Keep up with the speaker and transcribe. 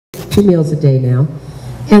2 meals a day now,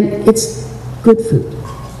 and it's good food.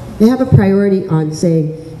 They have a priority on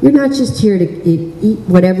saying, you're not just here to eat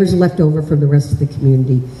whatever's left over from the rest of the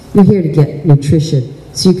community. You're here to get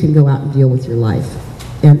nutrition so you can go out and deal with your life.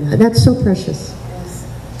 And that's so precious.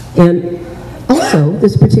 And also,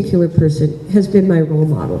 this particular person has been my role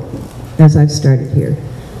model as I've started here.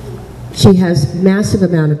 She has massive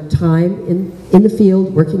amount of time in the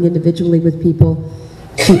field, working individually with people.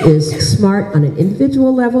 She is smart on an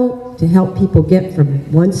individual level to help people get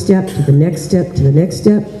from one step to the next step to the next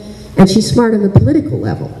step. And she's smart on the political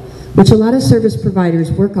level, which a lot of service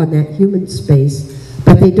providers work on that human space,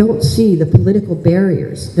 but they don't see the political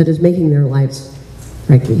barriers that is making their lives,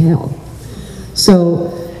 frankly, hell.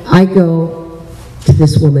 So I go to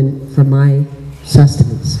this woman for my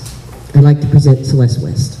sustenance. I'd like to present Celeste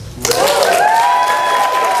West.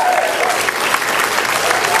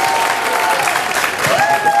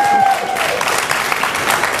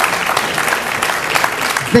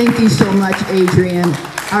 Thank you so much, Adrienne.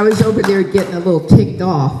 I was over there getting a little ticked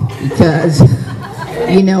off because,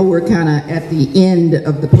 you know, we're kind of at the end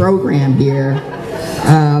of the program here.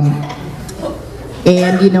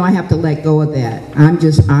 And, you know, I have to let go of that. I'm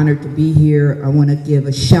just honored to be here. I want to give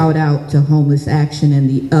a shout out to Homeless Action and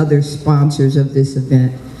the other sponsors of this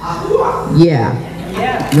event. Yeah,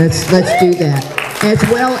 let's do that. As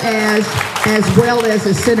well as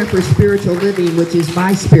the Center for Spiritual Living, which is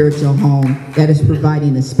my spiritual home, that is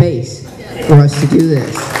providing a space for us to do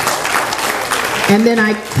this. And then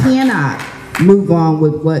I cannot move on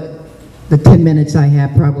with what the 10 minutes I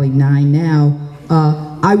have, probably 9 now.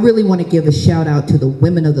 I really want to give a shout out to the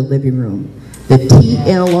women of the living room, the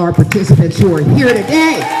TLR participants who are here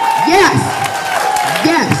today. Yes,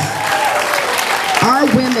 yes. Our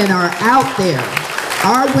women are out there.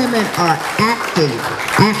 Our women are active,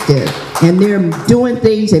 and they're doing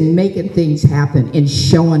things and making things happen and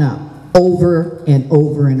showing up over and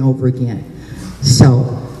over and over again.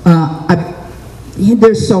 So,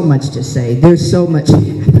 there's so much to say. There's so much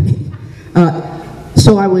happening.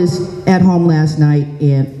 So I was at home last night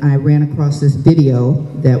and I ran across this video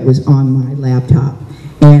that was on my laptop.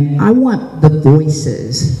 And I want the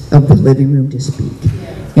voices of the living room to speak.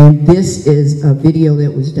 And this is a video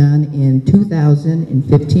that was done in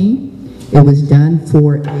 2015. It was done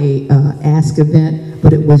for a Ask event,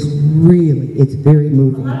 but it was really, it's very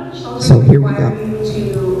moving. So here we go. To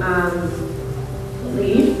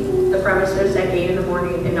leave the premises at 8 in the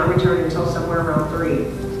morning and not return until somewhere around 3.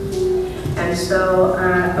 And so,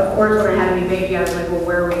 of course, when I had a new baby, I was like, well,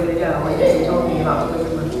 where are we going to go? And they told me about the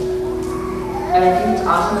living room. And I think it's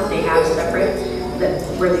awesome that they have separate,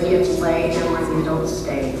 where the kids play and where the adults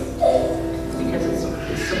stay. Because it's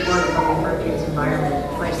supportive for a kid's environment.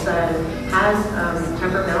 My son has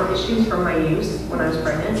temperamental issues from my use when I was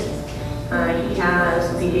pregnant. He has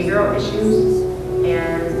behavioral issues,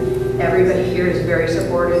 and everybody here is very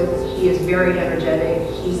supportive. He is very energetic.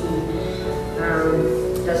 He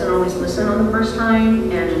doesn't always listen on the first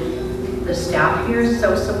time, and the staff here is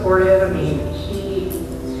so supportive. I mean,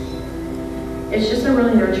 it's just a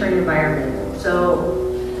really nurturing environment. So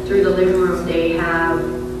through the living room, they have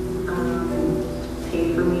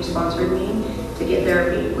paid for me, sponsored me to get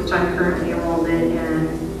therapy, which I'm currently enrolled in, and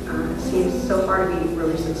it seems so far to be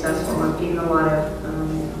really successful. I'm getting a lot of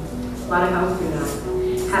help through that.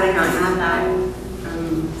 Had I not had that,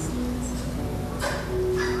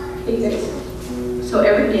 so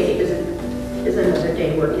every day is another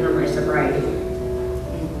day working on my sobriety.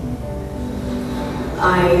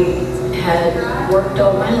 I had worked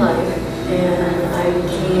all my life, and I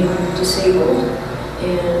became disabled,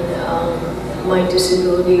 and my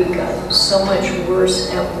disability got so much worse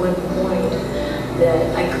at one point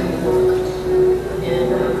that I couldn't work,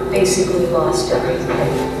 and I basically lost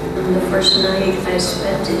everything. And the first night I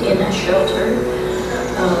spent in a shelter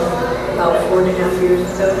about 4.5 years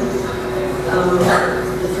ago.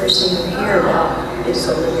 The first thing you hear about is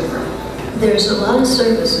the living room. There's a lot of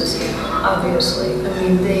services here, obviously. I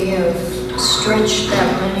mean, they have stretched that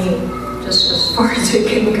money just as far as it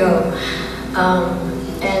can go.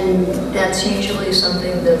 And that's usually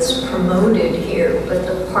something that's promoted here. But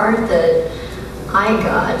the part that I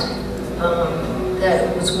got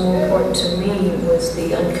that was more important to me was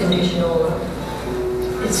the unconditional love.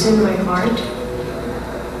 It's in my heart,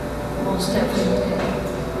 most definitely.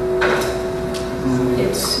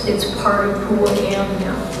 It's part of who I am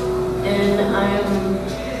now, and I'm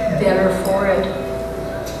better for it,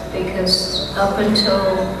 because up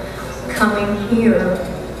until coming here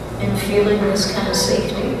and feeling this kind of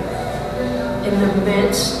safety in the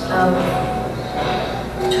midst of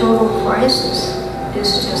total crisis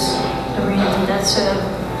is just, I mean, that's a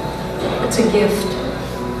gift.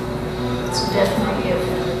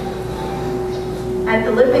 At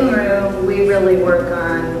the living room, we really work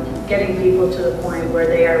on getting people to the point where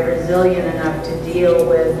they are resilient enough to deal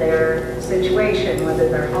with their situation, whether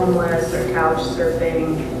they're homeless or couch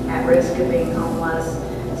surfing, at risk of being homeless.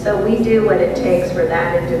 So we do what it takes for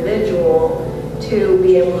that individual to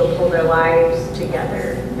be able to pull their lives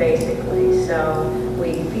together, basically. So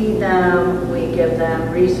we feed them, we give them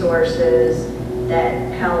resources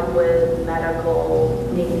that help with medical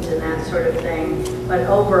needs and that sort of thing. But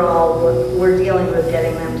overall, we're dealing with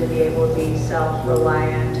getting them to be able to be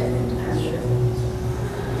self-reliant and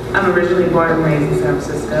independent. I'm originally born and raised in San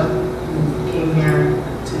Francisco. Came here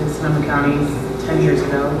to Sonoma County 10 years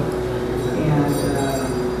ago. And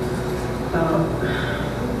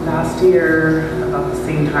last year, about the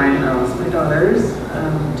same time, I lost my daughters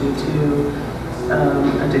due to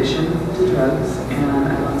addiction to drugs, and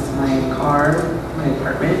I lost my car, my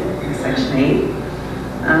apartment in Section 8,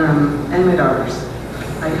 and my daughters.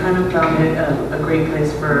 I kind of found it a great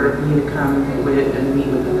place for me to come with and meet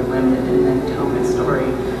with other women and then tell my story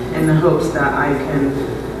in the hopes that I can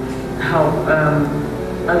help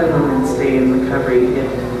other women stay in recovery,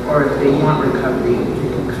 or if they want recovery, they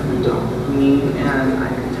can come and talk with me and I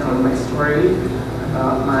can tell them my story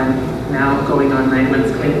about my now going on 9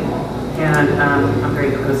 months clean. And I'm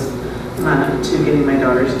very close to getting my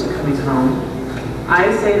daughters to coming home.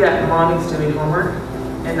 I say that mommy's doing homework,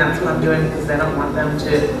 and that's what I'm doing because I don't want them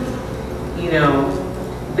to, you know,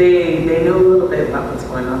 they know a little bit about what's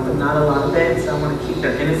going on, but not a lot of it, so I want to keep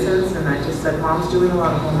their innocence, and I just said mom's doing a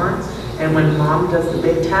lot of homework, and when mom does the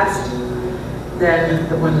big test, then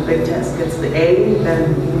when the big test gets the A,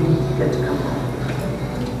 then you get to come home.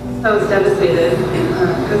 I was devastated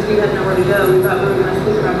because we had nowhere to go. We thought we were going to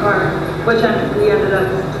sleep in our car, which we ended up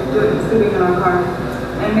sleeping in our car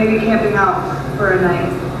and maybe camping out for a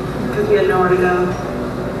night because we had nowhere to go.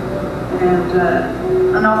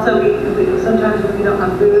 And also we sometimes when we don't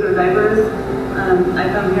have food or diapers, I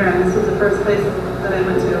come here, and this was the first place that I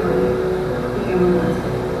went to when we became homeless.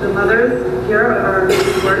 The mothers here are a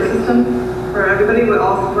support system for everybody. We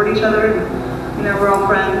all support each other. You know, we're all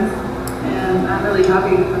friends. And I'm really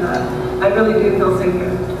happy for that. I really do feel safe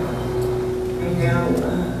here. I'm now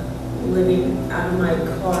living out of my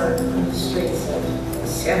car on the streets of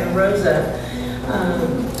Santa Rosa.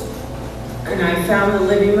 And I found the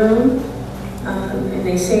living room. And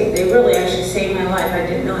they really actually saved my life. I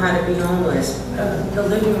didn't know how to be homeless. The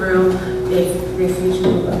living room, they refused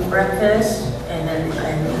me breakfast and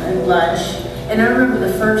then lunch. And I remember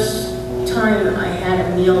the first time I had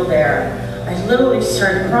a meal there, I literally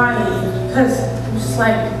started crying because it was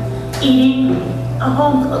like eating a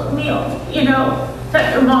home-cooked meal, you know,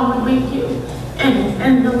 that your mom would make you.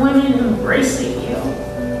 And the women embracing you,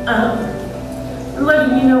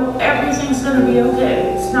 letting you know everything's going to be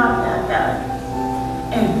okay. It's not that bad.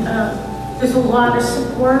 And there's a lot of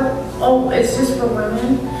support. Oh, it's just for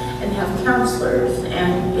women, and have counselors,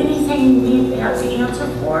 and anything you need, they have the answer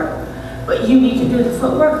for. But you need to do the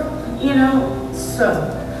footwork, you know.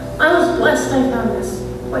 So I was blessed I found this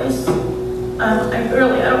place. I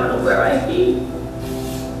don't know where I'd be.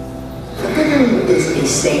 The living room is a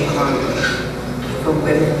safe harbor for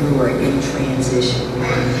women who are in transition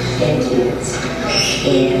and kids.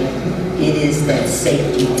 And it is that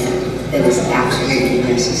safety net that is absolutely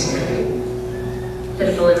necessary. That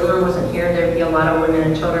if the living room wasn't here, there'd be a lot of women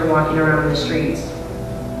and children walking around in the streets.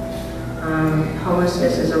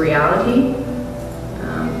 Homelessness is a reality.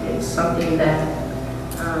 It's something that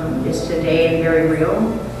is today and very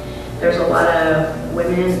real. There's a lot of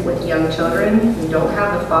women with young children who don't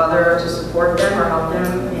have the father to support them or help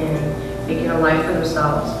them in making a life for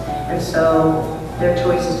themselves. And so their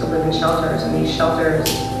choice is to live in shelters, and these shelters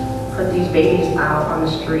put these babies out on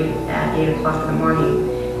the street at 8 o'clock in the morning.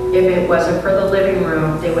 If it wasn't for the living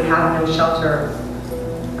room, they would have no shelter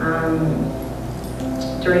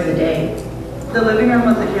during the day. If the living room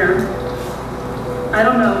wasn't here, I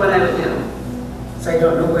don't know what I would do. So I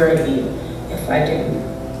don't know where I'd be if I didn't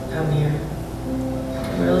come here.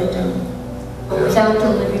 I really don't. But without the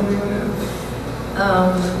living room,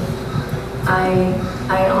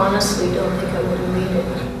 I honestly don't think I would have made it.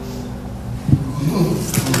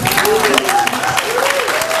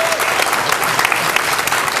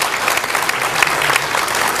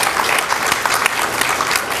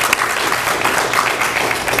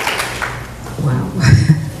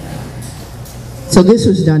 So this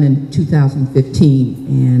was done in 2015,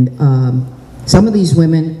 and some of these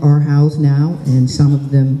women are housed now, and some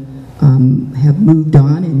of them have moved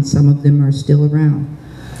on, and some of them are still around.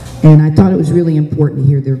 And I thought it was really important to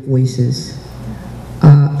hear their voices.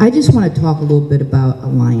 I just want to talk a little bit about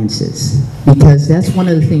alliances, because that's one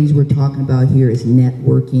of the things we're talking about here is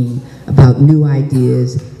networking, about new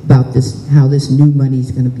ideas, about this, how this new money is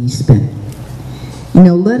going to be spent. You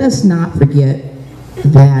know, let us not forget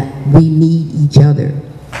that we need each other,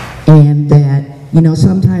 and that, you know,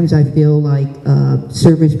 sometimes I feel like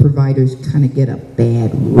service providers kind of get a bad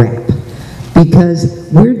rap, because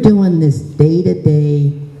we're doing this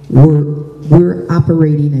day-to-day. We're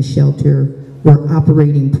operating a shelter. We're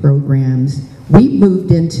operating programs. We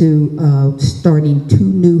moved into starting 2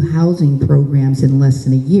 new housing programs in less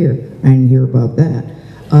than a year. I didn't hear about that.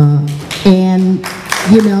 And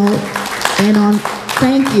you know, and on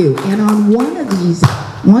thank you. And on one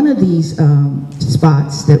of these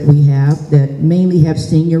spots that we have that mainly have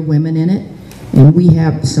senior women in it, and we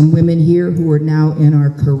have some women here who are now in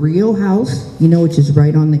our Carrillo house, you know, which is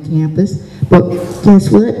right on the campus. But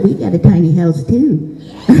guess what? We got a tiny house too.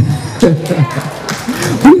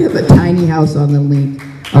 We have a tiny house on the Link,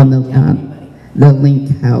 on the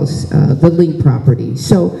Link house, the Link property.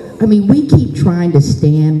 So, I mean, we keep trying to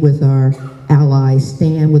stand with our allies,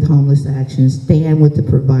 stand with Homeless Action, stand with the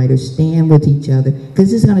providers, stand with each other,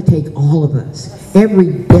 because it's going to take all of us,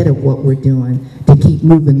 every bit of what we're doing, to keep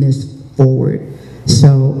moving this forward.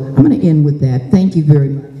 So I'm going to end with that. Thank you very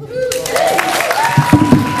much.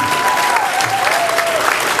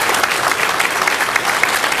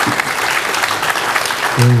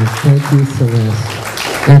 Thank you,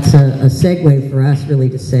 Celeste. That's a segue for us really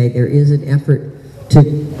to say there is an effort to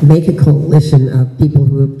make a coalition of people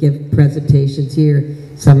who give presentations here,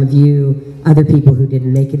 some of you, other people who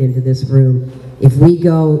didn't make it into this room. If we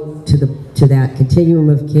go to that Continuum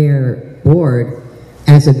of Care board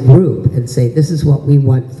as a group and say this is what we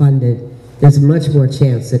want funded, there's a much more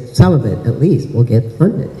chance that some of it at least will get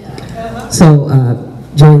funded. So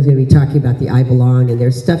Joan's going to be talking about the I Belong, and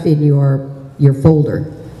there's stuff in your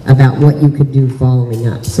folder about what you could do following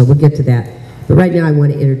up. So we'll get to that. But right now I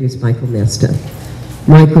want to introduce Michael Nesta.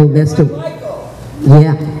 Michael Nesta,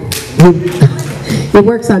 yeah, he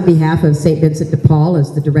works on behalf of St. Vincent de Paul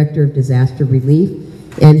as the Director of Disaster Relief,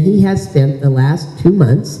 and he has spent the last 2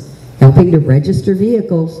 months helping to register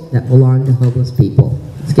vehicles that belong to homeless people.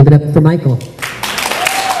 Let's give it up for Michael.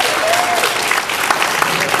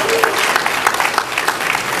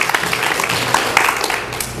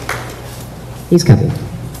 He's coming.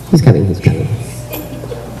 He's coming. He's coming.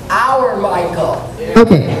 Our Michael.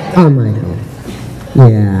 Okay, our Michael.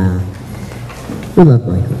 Yeah. We love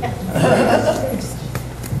Michael.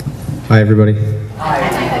 Hi, everybody. Hi.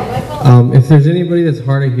 If there's anybody that's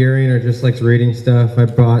hard of hearing or just likes reading stuff, I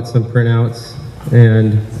brought some printouts,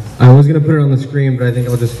 and I was going to put it on the screen, but I think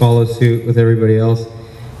I'll just follow suit with everybody else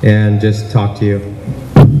and just talk to you.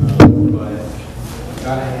 But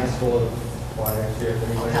got a handful of flyers here. If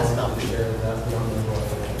anybody wants to share that,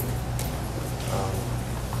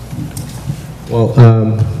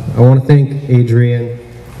 I want to thank Adrian,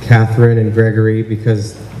 Catherine, and Gregory,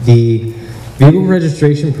 because the vehicle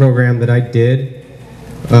registration program that I did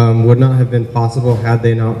would not have been possible had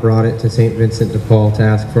they not brought it to St. Vincent de Paul to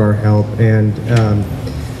ask for our help. And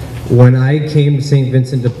when I came to St.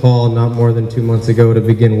 Vincent de Paul not more than 2 months ago to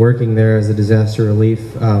begin working there as a disaster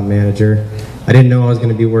relief manager, I didn't know I was going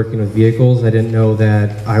to be working with vehicles. I didn't know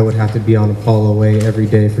that I would have to be on Apollo Way every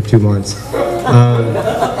day for 2 months.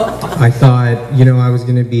 I thought, you know, I was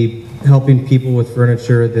going to be helping people with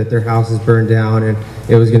furniture that their houses burned down, and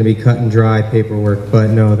it was going to be cut and dry paperwork, but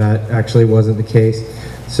no, that actually wasn't the case.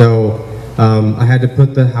 So I had to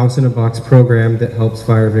put the House in a Box program that helps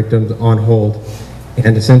fire victims on hold.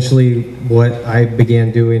 And essentially what I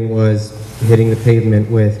began doing was hitting the pavement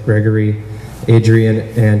with Gregory, Adrian,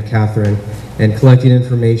 and Catherine, and collecting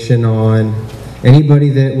information on anybody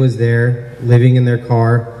that was there living in their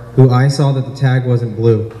car who I saw that the tag wasn't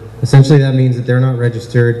blue. Essentially that means that they're not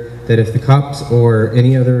registered, that if the cops or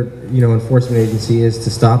any other, you know, enforcement agency is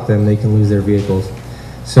to stop them, they can lose their vehicles.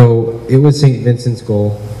 So it was St. Vincent's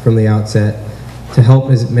goal from the outset to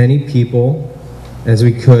help as many people as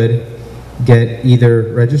we could get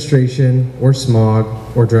either registration or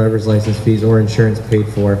smog or driver's license fees or insurance paid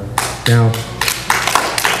for. Now,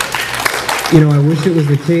 you know, I wish it was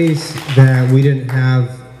the case that we didn't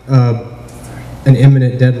have an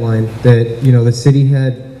imminent deadline, that, you know, the city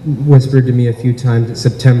had whispered to me a few times that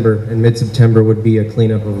September and mid-September would be a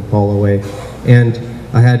cleanup of Apollo Way. And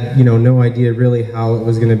I had, you know, no idea really how it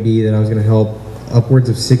was going to be that I was going to help upwards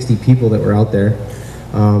of 60 people that were out there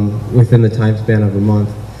within the time span of a month.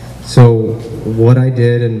 So what I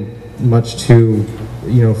did, and much to,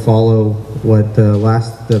 you know, follow what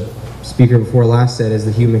the speaker before last said, is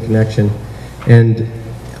the human connection. And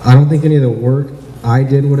I don't think any of the work I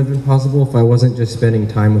did would have been possible if I wasn't just spending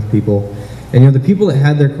time with people. And, you know, the people that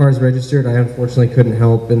had their cars registered, I unfortunately couldn't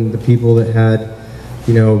help, and the people that had,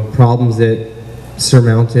 you know, problems that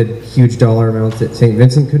surmounted huge dollar amounts that St.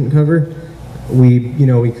 Vincent couldn't cover, we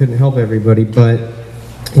couldn't help everybody. But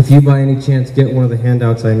if you by any chance get one of the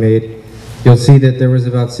handouts I made, you'll see that there was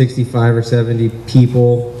about 65 or 70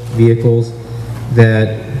 people, vehicles,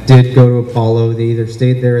 that did go to Apollo. They either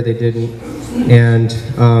stayed there or they didn't. And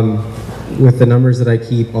with the numbers that I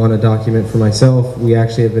keep on a document for myself, we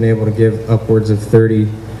actually have been able to give upwards of 30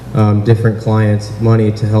 different clients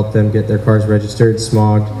money to help them get their cars registered,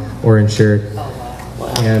 smogged, or insured.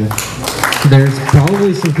 And there's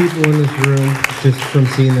probably some people in this room, just from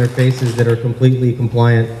seeing their faces, that are completely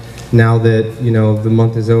compliant now that, you know, the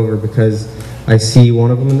month is over, because I see one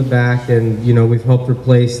of them in the back, and, you know, we've helped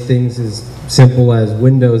replace things as simple as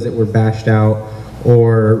windows that were bashed out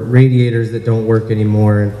or radiators that don't work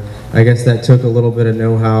anymore. And I guess that took a little bit of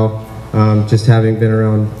know-how, just having been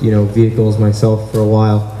around, you know, vehicles myself for a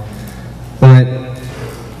while. But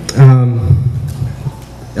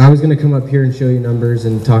I was going to come up here and show you numbers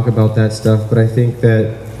and talk about that stuff, but I think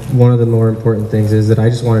that one of the more important things is that I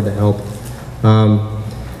just wanted to help.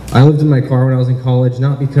 I lived in my car when I was in college,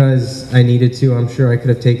 not because I needed to. I'm sure I could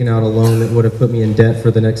have taken out a loan that would have put me in debt for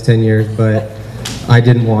the next 10 years, but I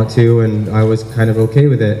didn't want to, and I was kind of okay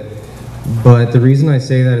with it. But the reason I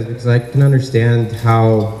say that is because I can understand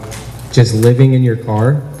how just living in your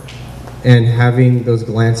car and having those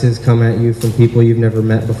glances come at you from people you've never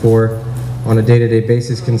met before on a day-to-day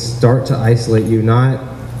basis can start to isolate you, not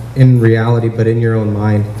in reality, but in your own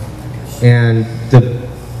mind. And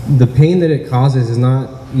the pain that it causes is not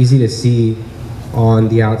easy to see on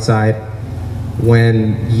the outside.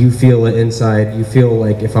 When you feel it inside, you feel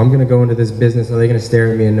like, if I'm going to go into this business, are they going to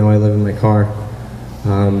stare at me and know I live in my car?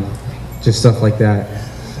 Just stuff like that.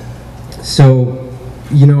 So,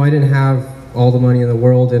 you know, I didn't have all the money in the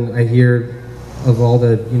world, and I hear of all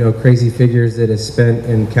the, you know, crazy figures that is spent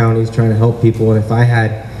in counties trying to help people, and if I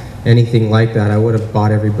had anything like that, I would have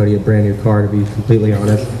bought everybody a brand new car, to be completely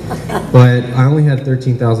honest. But I only had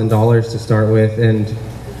 $13,000 to start with, and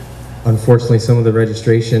unfortunately some of the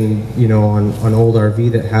registration, you know, on old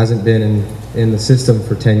RV that hasn't been in the system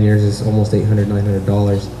for 10 years is almost $800,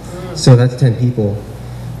 $900. So that's 10 people.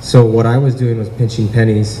 So what I was doing was pinching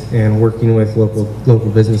pennies and working with local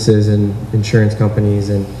businesses and insurance companies.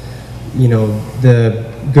 And, you know,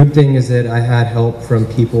 the good thing is that I had help from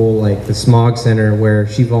people like the Smog Center, where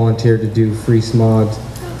she volunteered to do free smogs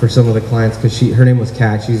for some of the clients, because her name was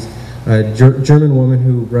Kat. She's a German woman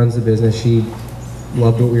who runs the business. She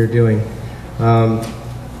loved what we were doing.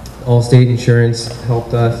 Allstate Insurance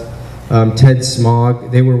helped us. Ted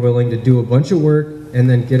Smog, they were willing to do a bunch of work and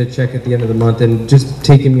then get a check at the end of the month, and just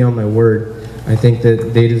taking me on my word. I think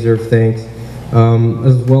that they deserve thanks.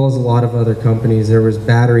 As well as a lot of other companies. There was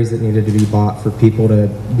batteries that needed to be bought for people to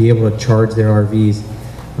be able to charge their RVs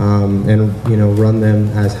and, you know, run them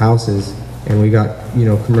as houses, and we got, you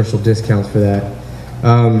know, commercial discounts for that.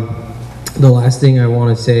 The last thing I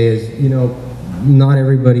want to say is, you know, not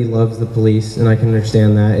everybody loves the police, and I can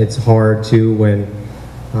understand that. It's hard too when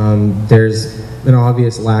there's an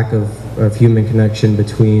obvious lack of human connection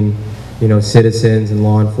between, you know, citizens and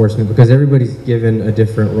law enforcement, because everybody's given a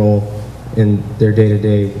different role in their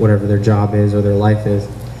day-to-day, whatever their job is or their life is.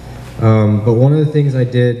 But one of the things I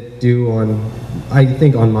did do I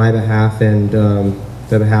think on my behalf and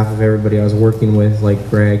the behalf of everybody I was working with, like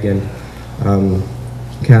Greg and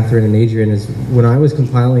Catherine and Adrian, is when I was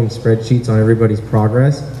compiling spreadsheets on everybody's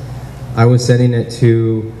progress, I was sending it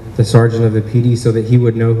to the sergeant of the PD so that he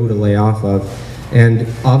would know who to lay off of. And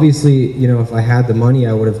obviously, you know, if I had the money,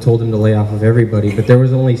 I would have told him to lay off of everybody, but there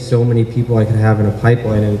was only so many people I could have in a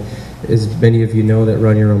pipeline. And as many of you know that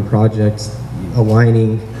run your own projects,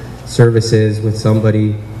 aligning services with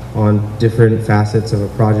somebody on different facets of a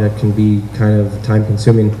project can be kind of time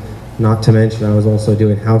consuming. Not to mention, I was also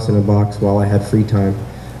doing House in a Box while I had free time.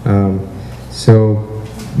 So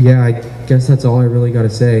yeah, I guess that's all I really got to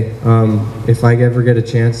say. If I ever get a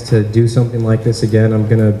chance to do something like this again, I'm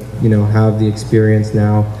gonna, you know, have the experience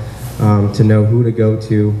now to know who to go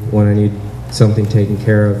to when I need something taken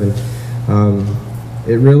care of. And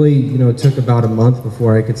it really, you know, took about a month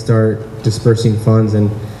before I could start dispersing funds, and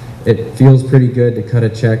it feels pretty good to cut a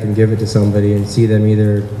check and give it to somebody and see them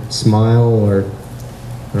either smile or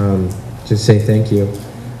just say thank you.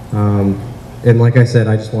 And like I said,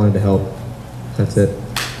 I just wanted to help. That's it.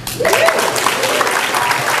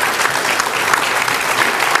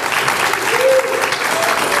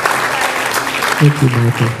 Thank you,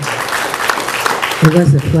 Michael. It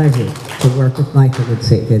was a pleasure to work with Michael at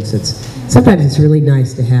St. Vincent's. Sometimes it's really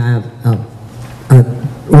nice to have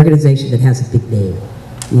organization that has a big name.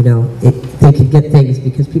 You know, they can get things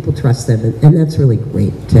because people trust them, and that's really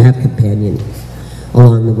great to have companion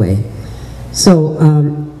along the way. So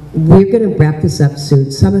we're going to wrap this up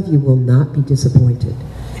soon. Some of you will not be disappointed.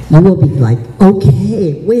 You will be like,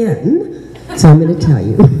 okay, when? So I'm going to tell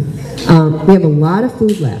you. We have a lot of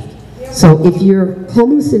food left. So if you're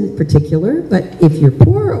homeless in particular, but if you're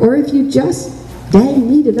poor, or if you just dang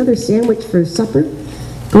need another sandwich for supper,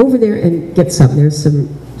 go over there and get some. There's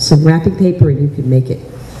some wrapping paper and you can make it.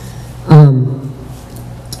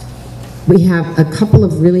 We have a couple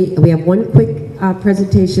of we have one quick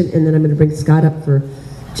presentation, and then I'm going to bring Scott up for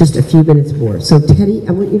just a few minutes more. So Teddy,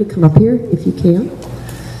 I want you to come up here if you can.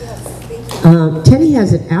 Teddy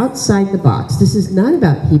has it outside the box. This is not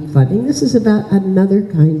about HEAP funding. This is about another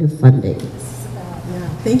kind of funding. Yeah,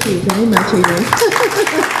 thank you very much, Adrian.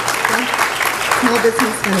 Small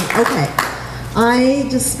business funding. Okay. I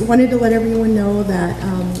just wanted to let everyone know that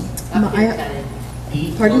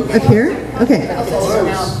pardon? Up here? Okay. Now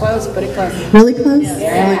close, but it close. Really close?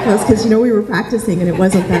 Yeah. Really close, because you know we were practicing and it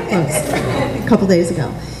wasn't that close a couple days ago.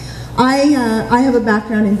 I have a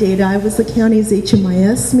background in data. I was the county's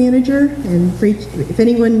HMIS manager, and if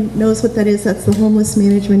anyone knows what that is, that's the Homeless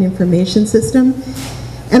Management Information System.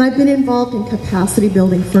 And I've been involved in capacity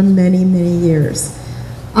building for many, many years.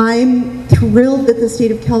 I'm thrilled that the state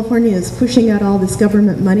of California is pushing out all this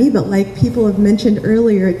government money, but like people have mentioned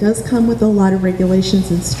earlier, it does come with a lot of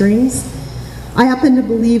regulations and strings. I happen to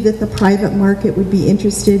believe that the private market would be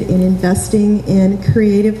interested in investing in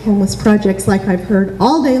creative homeless projects like I've heard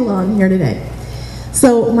all day long here today.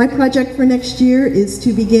 So my project for next year is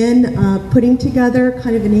to begin putting together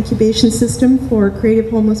kind of an incubation system for creative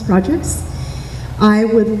homeless projects. I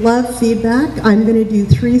would love feedback. I'm going to do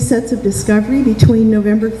 3 sets of discovery between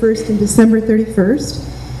November 1st and December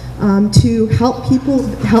 31st to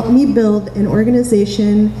help me build an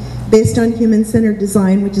organization based on human-centered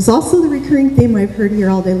design, which is also the recurring theme I've heard here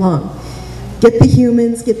all day long. Get the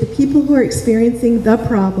humans, get the people who are experiencing the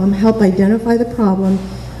problem, help identify the problem.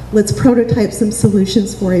 Let's prototype some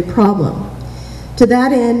solutions for a problem. To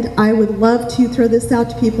that end, I would love to throw this out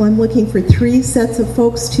to people. I'm looking for 3 sets of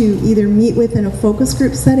folks to either meet with in a focus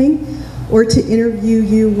group setting or to interview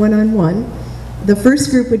you one-on-one. The first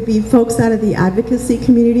group would be folks out of the advocacy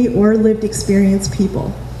community or lived experience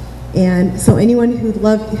people. And so anyone who'd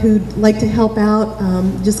like to help out,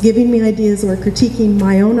 just giving me ideas or critiquing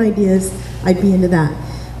my own ideas, I'd be into that.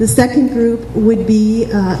 The second group would be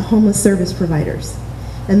homeless service providers.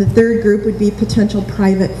 And the third group would be potential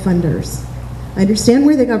private funders. I understand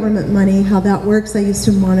where the government money, how that works. I used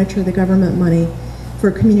to monitor the government money for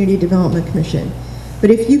Community Development Commission. But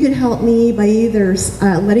if you could help me by either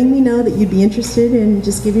letting me know that you'd be interested in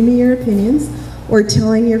just giving me your opinions or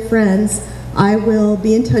telling your friends, I will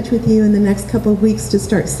be in touch with you in the next couple of weeks to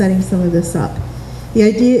start setting some of this up. The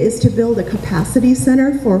idea is to build a capacity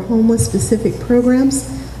center for homeless specific programs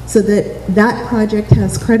so that that project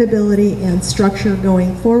has credibility and structure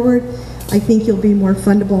going forward. I think you'll be more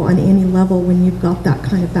fundable on any level when you've got that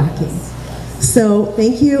kind of backing. So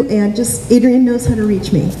thank you, and just Adrian knows how to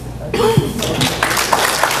reach me.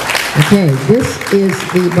 Okay, this is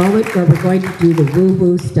the moment where we're going to do the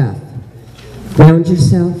woo-woo stuff. Ground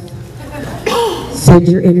yourself. Send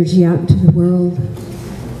your energy out into the world.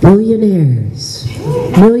 Billionaires,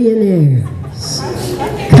 millionaires,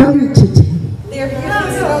 come to Teddy.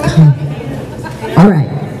 Come. All right,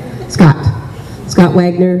 Scott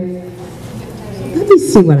Wagner. Let me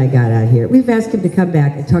see what I got out here. We've asked him to come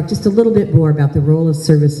back and talk just a little bit more about the role of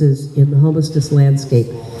services in the homelessness landscape.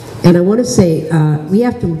 And I want to say, we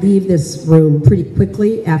have to leave this room pretty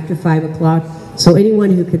quickly after 5 o'clock, so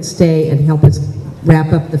anyone who could stay and help us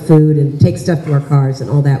wrap up the food and take stuff to our cars and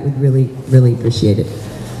all that, would really, really appreciate it.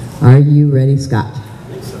 Are you ready, Scott?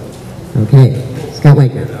 Okay, Scott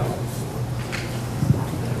Wagner.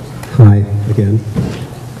 Hi, again.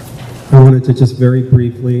 I wanted to just very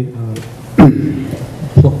briefly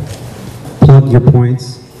plug your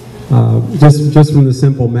points. Just from the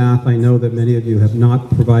simple math, I know that many of you have not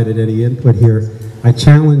provided any input here. I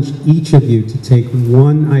challenge each of you to take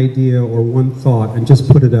one idea or one thought and just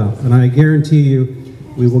put it up. And I guarantee you,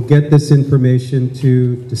 we will get this information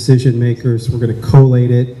to decision makers. We're going to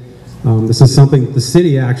collate it. This is something that the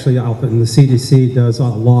city actually, and the CDC does a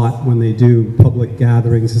lot when they do public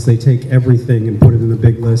gatherings, is they take everything and put it in a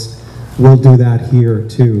big list. We'll do that here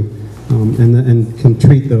too, and can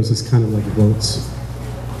treat those as kind of like votes.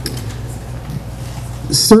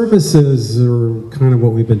 Services are kind of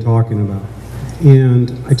what we've been talking about.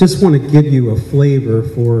 And I just want to give you a flavor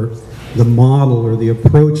for the model or the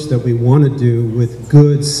approach that we want to do with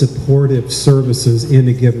good supportive services in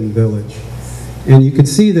a given village. And you can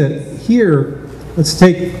see that here, let's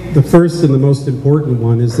take the first and the most important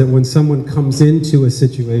one, is that when someone comes into a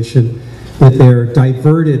situation, that they're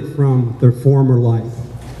diverted from their former life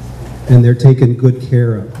and they're taken good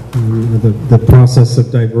care of. The process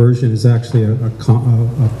of diversion is actually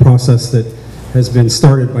a process that has been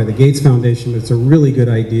started by the Gates Foundation. It's a really good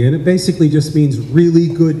idea, and it basically just means really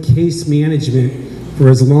good case management for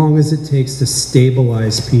as long as it takes to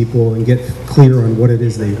stabilize people and get clear on what it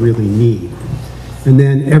is they really need. And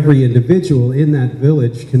then every individual in that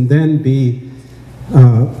village can then be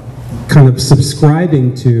kind of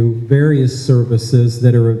subscribing to various services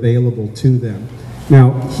that are available to them.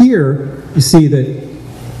 Now here you see that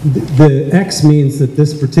the X means that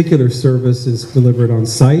this particular service is delivered on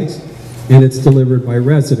site and it's delivered by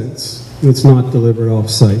residents. It's not delivered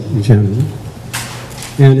off-site in general.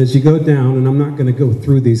 And as you go down, and I'm not going to go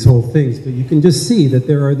through these whole things, but you can just see that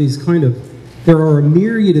there are these there are a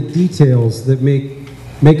myriad of details that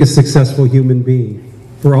make a successful human being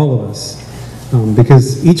for all of us.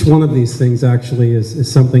 Because each one of these things actually is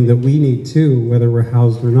something that we need too, whether we're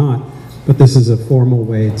housed or not. But this is a formal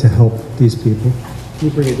way to help these people. Can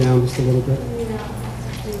you bring it down just a little bit?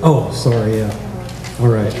 Oh, sorry, yeah. All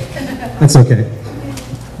right. That's okay.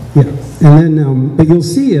 Yeah. And then, but you'll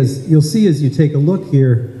see as you take a look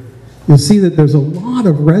here, you'll see that there's a lot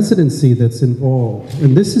of residency that's involved.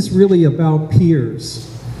 And this is really about peers.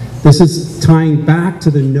 This is tying back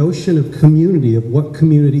to the notion of community, of what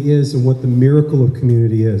community is and what the miracle of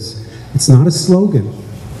community is. It's not a slogan.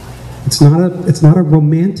 It's not a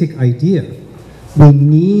romantic idea. We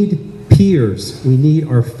need peers. We need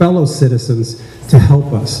our fellow citizens to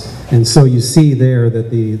help us. And so you see there that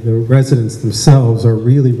the residents themselves are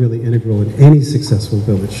really, really integral in any successful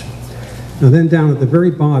village. Now then down at the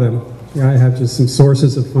very bottom, I have just some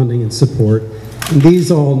sources of funding and support. And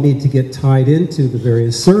these all need to get tied into the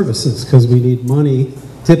various services because we need money,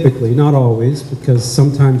 typically, not always, because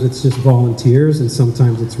sometimes it's just volunteers and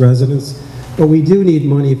sometimes it's residents. But we do need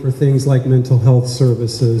money for things like mental health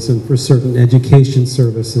services and for certain education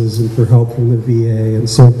services and for help from the VA and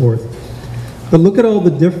so forth. But look at all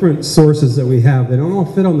the different sources that we have. They don't all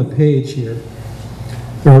fit on the page here.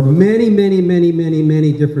 There are many, many, many, many,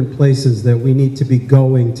 many different places that we need to be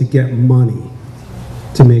going to get money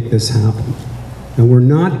to make this happen. And we're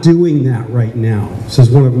not doing that right now. This is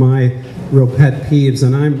one of my real pet peeves,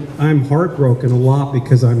 and I'm heartbroken a lot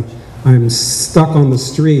because I'm stuck on the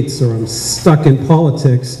streets or I'm stuck in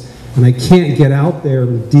politics and I can't get out there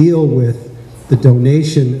and deal with the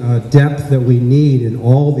donation depth that we need in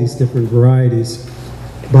all these different varieties.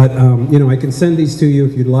 But you know, I can send these to you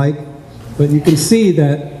if you'd like, but you can see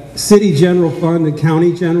that city general fund and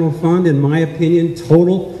county general fund, in my opinion,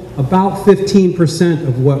 total about 15%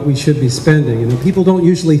 of what we should be spending. And people don't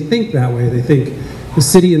usually think that way. They think the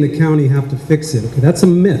city and the county have to fix it. Okay, that's a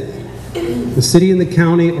myth. The city and the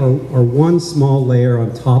county are one small layer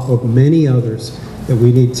on top of many others that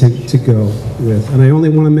we need to go with. And I only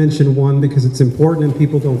want to mention one because it's important and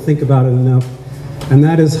people don't think about it enough, and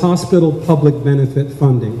that is hospital public benefit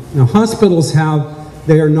funding. Now hospitals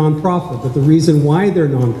they are nonprofit, but the reason why they're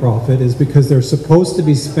nonprofit is because they're supposed to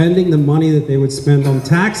be spending the money that they would spend on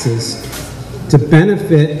taxes to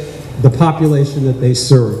benefit the population that they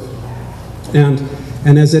serve.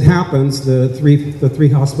 And as it happens, the three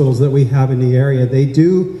hospitals that we have in the area, they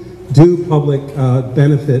do public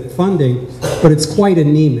benefit funding, but it's quite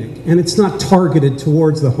anemic, and it's not targeted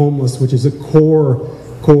towards the homeless, which is a core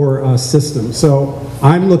system. So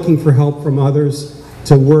I'm looking for help from others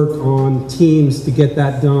to work on teams to get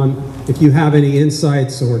that done. If you have any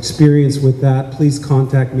insights or experience with that, please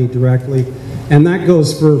contact me directly. And that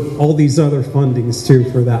goes for all these other fundings too,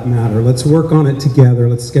 for that matter. Let's work on it together.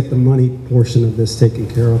 Let's get the money portion of this taken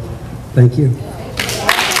care of. Thank you.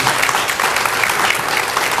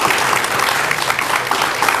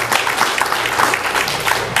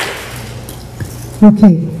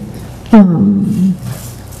 Okay.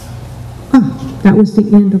 That was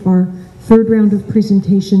the end of our third round of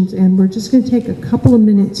presentations, and we're just going to take a couple of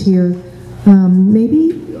minutes here.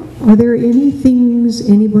 Maybe, are there any things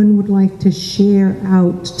anyone would like to share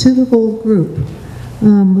out to the whole group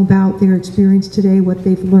about their experience today, what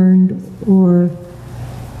they've learned, or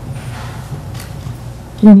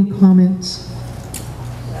any comments?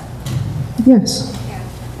 Yes.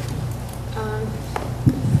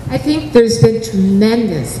 I think there's been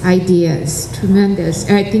tremendous ideas, tremendous.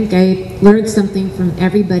 I think I learned something from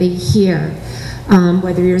everybody here.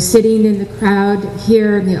 whether you're sitting in the crowd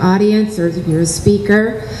here in the audience or if you're a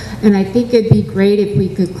speaker. And I think it'd be great if we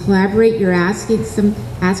could collaborate. You're asking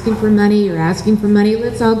for money, you're asking for money.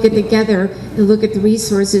 Let's all get together and look at the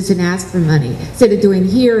resources and ask for money. Instead of doing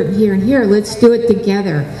here and here and here, let's do it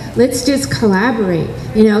together. Let's just collaborate.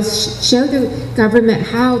 You know, show the government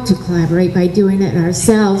how to collaborate by doing it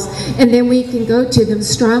ourselves, and then we can go to them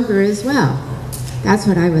stronger as well. That's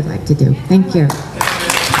what I would like to do. Thank you.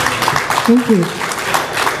 Thank you.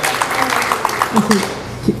 Okay.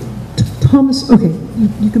 Thomas, okay,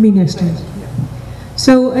 you can be next time.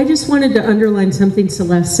 So I just wanted to underline something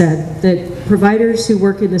Celeste said, that providers who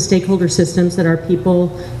work in the stakeholder systems that our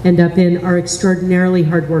people end up in are extraordinarily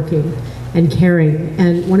hardworking and caring.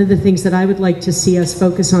 And one of the things that I would like to see us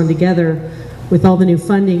focus on together with all the new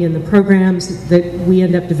funding and the programs that we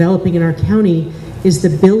end up developing in our county is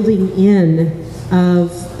the building in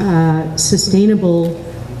of sustainable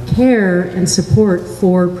care and support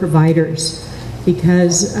for providers.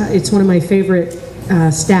 Because it's one of my favorite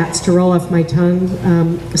stats to roll off my tongue.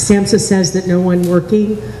 SAMHSA says that no one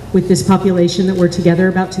working with this population that we're together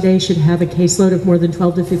about today should have a caseload of more than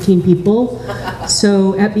 12 to 15 people.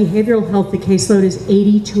 So at behavioral health, the caseload is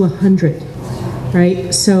 80 to 100,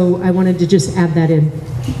 right? So I wanted to just add that in.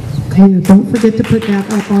 Okay, don't forget to put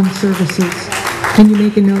that up on services. Can you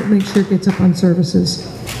make a note, make sure it gets up on services?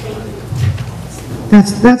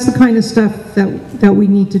 That's the kind of stuff that we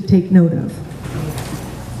need to take note of.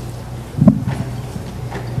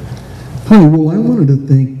 Hi, well, I wanted to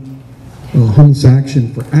thank Homeless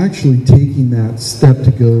Action for actually taking that step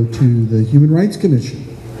to go to the Human Rights Commission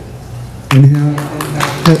and have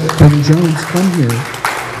Ben Jones come here.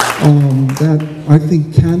 That I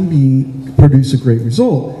think can produce a great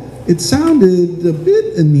result. It sounded a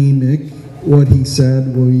bit anemic, what he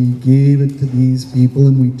said. We gave it to these people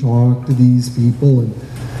and we talked to these people. And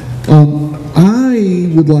I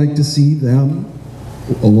would like to see them,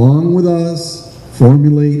 along with us,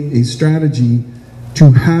 formulate a strategy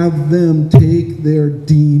to have them take their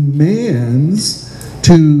demands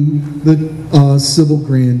to the civil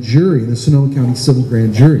grand jury, the Sonoma County Civil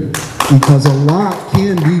Grand Jury, because a lot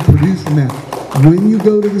can be produced from that. When you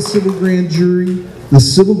go to the civil grand jury,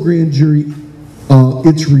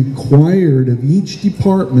 it's required of each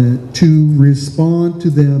department to respond to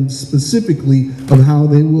them specifically of how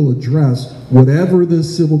they will address whatever the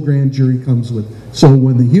civil grand jury comes with. So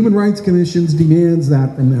when the Human Rights Commission demands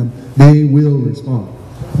that from them, they will respond.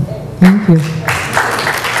 Thank you.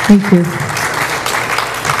 Thank you.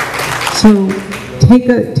 So take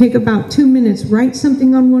about 2 minutes, write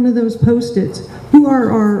something on one of those Post-its. Who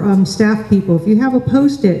are our staff people? If you have a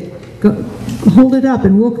Post-it, hold it up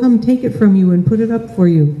and we'll come take it from you and put it up for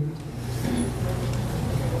you.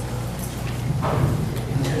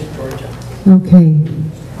 Okay.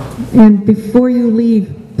 And before you leave,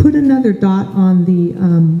 put another dot on the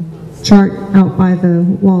chart out by the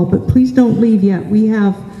wall, but please don't leave yet. We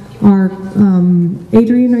have our,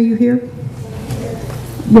 Adrian, are you here?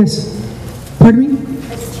 Yes. Pardon me?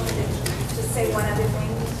 I just wanted to say one other thing.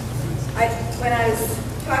 When I was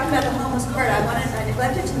talking about the homeless card, I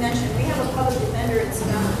neglected to mention, we have a public defender in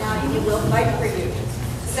Sonoma County who will fight for you.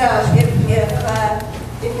 So if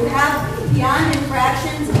you have, beyond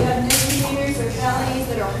infractions, if you have misdemeanors or felonies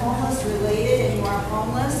that are homeless related and you are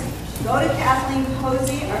homeless, go to Kathleen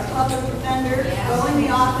Posey, our public defender, go in the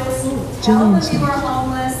office, tell them you are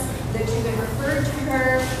homeless, that you've been referred to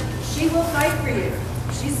her. She will fight for you.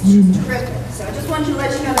 She's terrific. So I just wanted to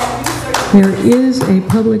let you know that research. There is a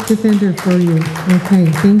public defender for you. Okay,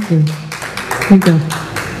 thank you. Here you go.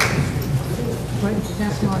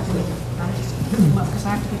 Because I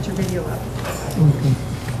have to get your video up.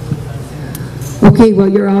 Okay, well,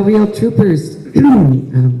 you're all real troopers.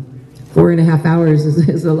 4.5 hours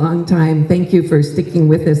is a long time. Thank you for sticking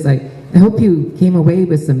with us. I hope you came away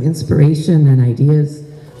with some inspiration and ideas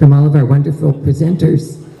from all of our wonderful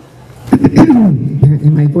presenters. Apparently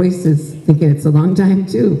my voice is thinking it's a long time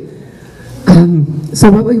too.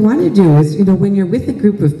 So what we want to do is, you know, when you're with a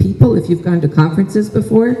group of people, if you've gone to conferences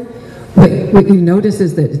before, what you notice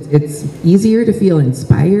is that it's easier to feel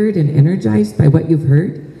inspired and energized by what you've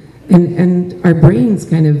heard. And our brains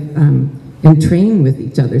kind of entrain with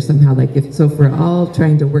each other somehow. Like if we're all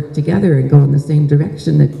trying to work together and go in the same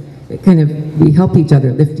direction, that it kind of, we help each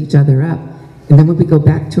other, lift each other up. And then when we go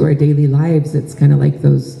back to our daily lives, it's kind of like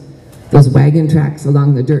those wagon tracks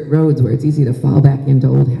along the dirt roads where it's easy to fall back into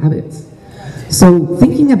old habits. So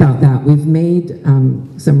thinking about that, we've made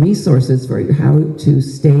some resources for you, how to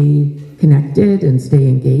stay connected and stay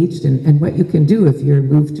engaged, and what you can do if you're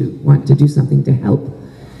moved to want to do something to help.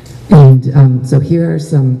 And so here are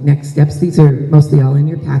some next steps. These are mostly all in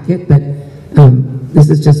your packet, but This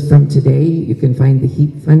is just from today. You can find the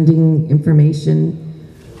HEAP funding information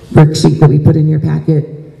worksheet that we put in your packet.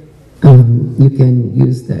 You can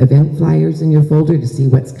use the event flyers in your folder to see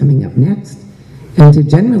what's coming up next. And to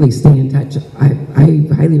generally stay in touch, I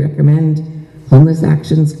highly recommend Homeless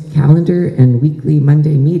Action's calendar and weekly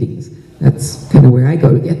Monday meetings. That's kind of where I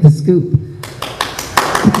go to get the scoop.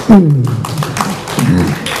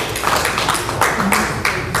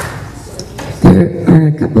 There are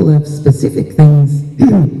a couple of specific things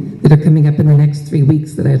that are coming up in the next 3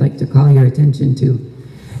 weeks that I'd like to call your attention to.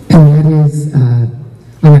 And that is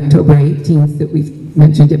on October 18th, that we've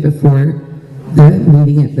mentioned it before, the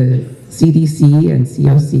meeting at the CDC and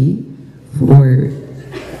COC for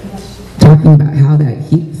talking about how that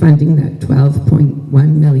HEAP funding, that $12.1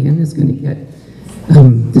 million, is going to get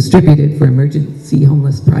distributed for emergency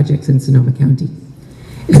homeless projects in Sonoma County.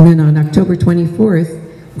 And then on October 24th,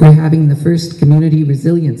 we're having the first Community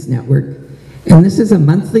Resilience Network. And this is a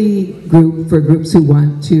monthly group for groups who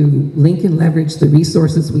want to link and leverage the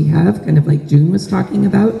resources we have, kind of like June was talking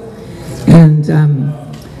about, and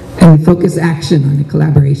focus action on a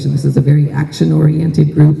collaboration. This is a very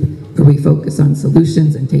action-oriented group where we focus on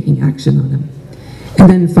solutions and taking action on them. And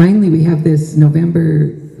then finally, we have this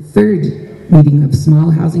November 3rd meeting of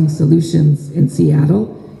Small Housing Solutions in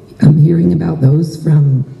Seattle. I'm hearing about those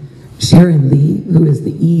from Sharon Lee, who is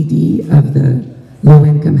the ED of the Low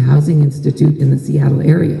Income Housing Institute in the Seattle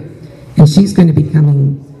area. And she's going to be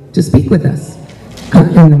coming to speak with us.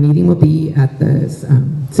 And the meeting will be at the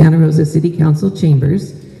Santa Rosa City Council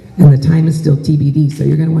chambers, and the time is still TBD, so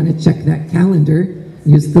you're going to want to check that calendar,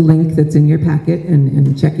 use the link that's in your packet,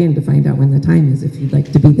 and check in to find out when the time is if you'd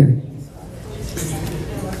like to be there.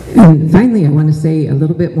 And finally, I want to say a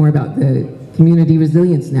little bit more about the Community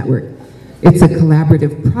Resilience Network. It's a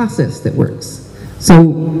collaborative process that works.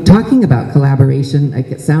 So talking about collaboration, like,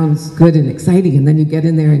 it sounds good and exciting, and then you get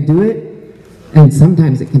in there and do it, and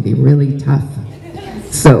sometimes it can be really tough.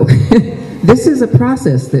 So this is a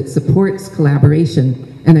process that supports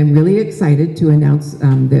collaboration, and I'm really excited to announce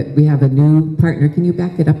that we have a new partner. Can you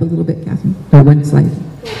back it up a little bit, Catherine? Or one slide?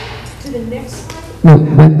 To the next slide? No,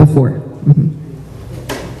 one before.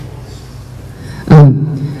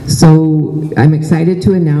 So I'm excited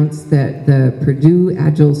to announce that the Purdue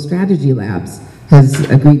Agile Strategy Labs has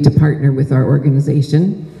agreed to partner with our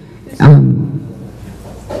organization.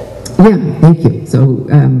 Yeah, thank you. So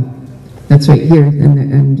that's right here,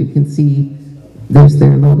 and you can see there's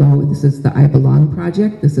their logo. This is the I Belong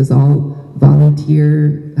project. This is all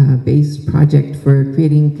volunteer-based project for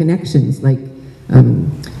creating connections, like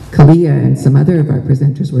Kalia and some other of our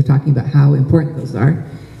presenters were talking about how important those are.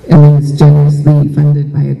 And then it's generously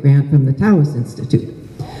funded by a grant from the Taos Institute.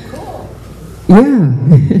 Cool. Yeah,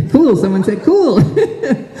 cool. Someone said cool.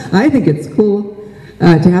 I think it's cool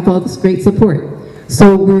to have all this great support.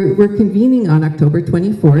 So we're convening on October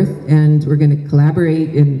 24th, and we're going to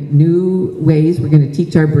collaborate in new ways. We're going to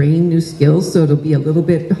teach our brain new skills, so it'll be a little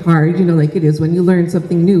bit hard, you know, like it is when you learn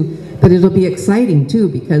something new, but it'll be exciting too,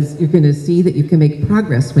 because you're going to see that you can make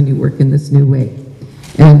progress when you work in this new way.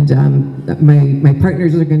 And my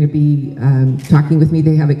partners are going to be talking with me.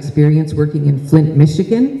 They have experience working in Flint,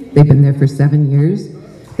 Michigan. They've been there for 7 years.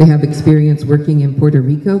 They have experience working in Puerto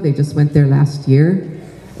Rico. They just went there last year.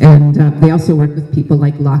 And they also work with people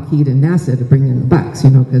like Lockheed and NASA to bring in the bucks, you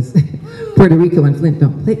know, because Puerto Rico and Flint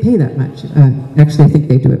don't pay that much. Actually, I think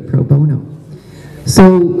they do it pro bono.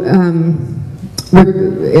 So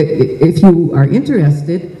if you are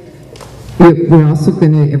interested, we're also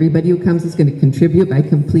going to, everybody who comes is going to contribute by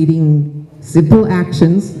completing simple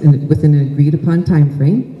actions within an agreed upon time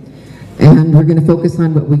frame. And we're going to focus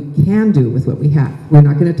on what we can do with what we have. We're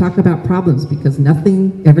not going to talk about problems, because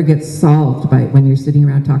nothing ever gets solved by when you're sitting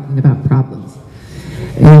around talking about problems.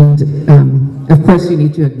 And of course you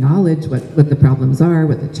need to acknowledge what the problems are,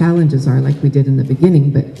 what the challenges are, like we did in the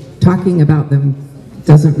beginning, but talking about them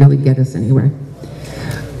doesn't really get us anywhere.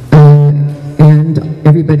 And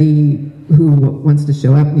everybody who wants to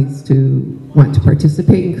show up needs to want to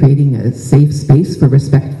participate in creating a safe space for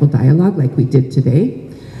respectful dialogue like we did today.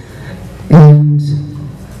 And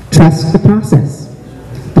trust the process,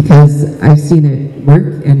 because I've seen it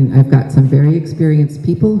work, and I've got some very experienced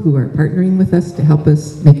people who are partnering with us to help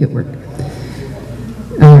us make it work.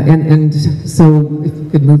 And so if you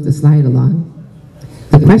could move the slide along.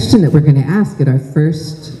 The question that we're going to ask at our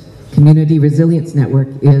first Community Resilience Network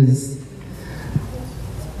is,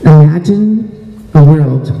 imagine a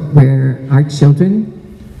world where our children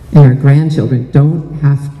and our grandchildren don't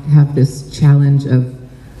have to have this challenge of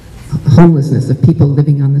homelessness, of people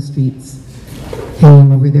living on the streets,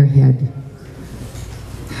 hanging over their head.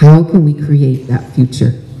 How can we create that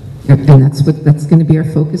future? And that's going to be our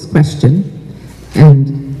focus question.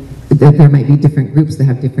 And there might be different groups that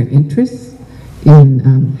have different interests in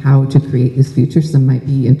how to create this future. Some might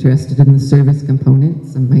be interested in the service component,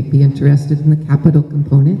 some might be interested in the capital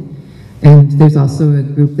component, and there's also a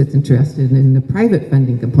group that's interested in the private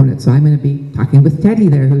funding component. So I'm going to be talking with Teddy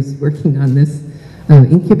there, who's working on this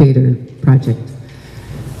incubator project.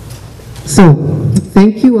 So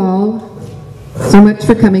thank you all so much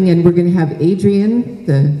for coming in. We're going to have Adrian,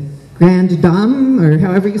 the Grand Dame, or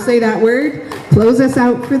however you say that word, close us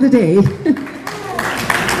out for the day.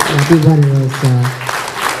 I'll be one of those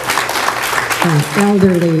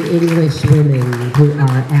elderly English women who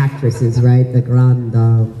are actresses, right? The Grand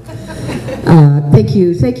Dame.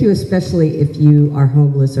 Thank you especially if you are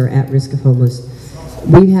homeless or at risk of homeless.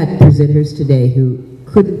 We had presenters today who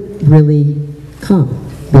couldn't really come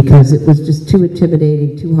because it was just too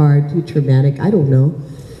intimidating, too hard, too traumatic. I don't know.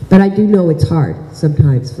 But I do know it's hard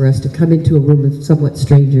sometimes for us to come into a room of somewhat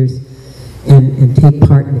strangers and take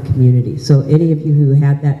part in the community. So any of you who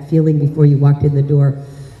had that feeling before you walked in the door,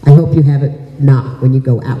 I hope you have it not when you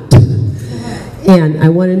go out. And I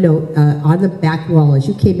want to note, on the back wall, as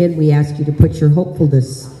you came in, we asked you to put your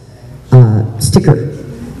hopefulness sticker.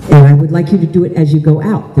 And I would like you to do it as you go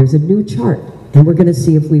out. There's a new chart, and we're going to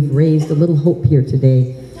see if we've raised a little hope here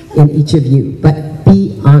today in each of you. But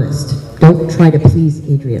be honest. Don't try to please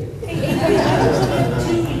Adrian.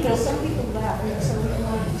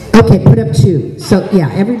 Okay, put up 2. So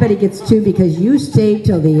yeah, everybody gets 2 because you stayed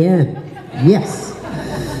till the end. Yes.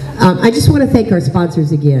 I just want to thank our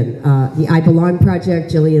sponsors again. The I Belong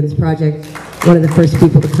Project, Jillian's project, one of the first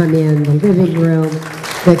people to come in, the Living Room,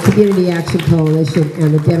 the Community Action Coalition,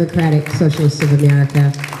 and the Democratic Socialists of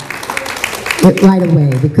America. Right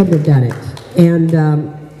away, we couldn't have done it. And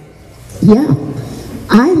yeah.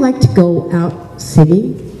 I like to go out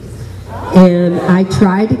singing, and I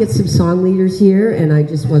tried to get some song leaders here, and I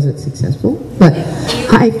just wasn't successful. But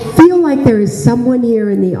I feel like there is someone here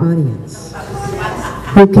in the audience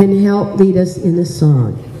who can help lead us in the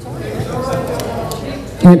song.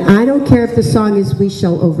 And I don't care if the song is We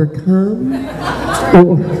Shall Overcome,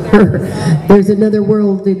 or There's Another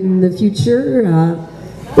World in the Future.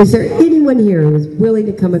 Is there anyone here who is willing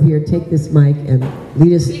to come up here, take this mic, and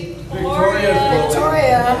lead us?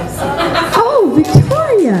 Oh,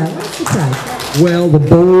 Victoria! What a surprise. Well, the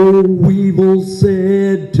boll weevil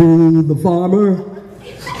said to the farmer,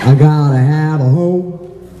 I gotta have a home,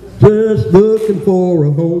 just looking for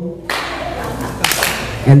a home.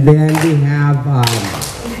 And then we have,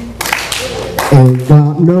 ain't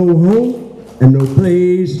got no home and no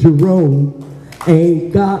place to roam.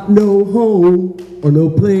 Ain't got no home or no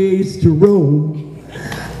place to roam.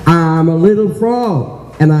 I'm a little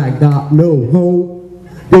frog and I got no home.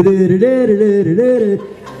 But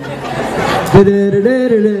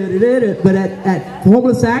at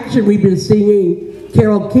Homeless Action, we've been singing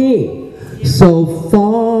Carole King. So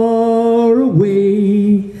far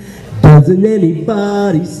away, doesn't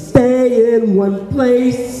anybody stay in one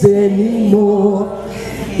place anymore?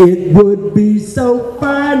 It would be so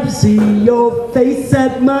fine to see your face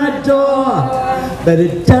at my door, but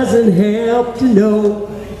it doesn't help to know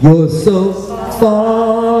you're so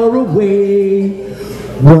far away.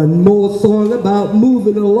 One more song about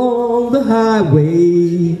moving along the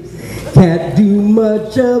highway. Can't do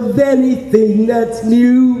much of anything that's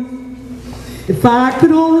new. If I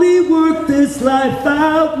could only work this life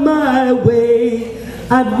out my way,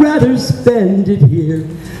 I'd rather spend it here,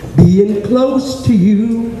 being close to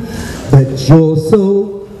you. But you're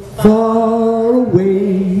so far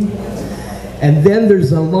away. And then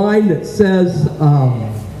there's a line that says,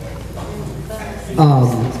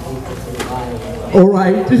 all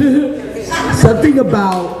right, something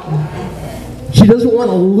about she doesn't want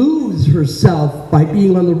to lose herself by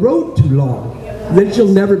being on the road too long. Then she'll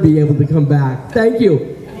never be able to come back. Thank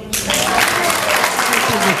you.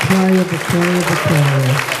 Victoria.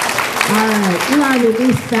 All right, you are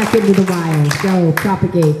released back into the wild. Go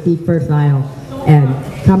propagate, be fertile, and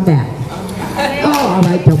come back. Oh, all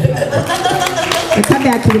right, don't. And come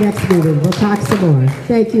back to the next meeting. We'll talk some more.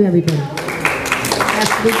 Thank you, everybody. Yes,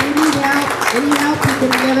 we do need help. Any help you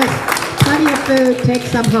can give us? Plenty of food. Take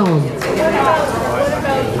some home.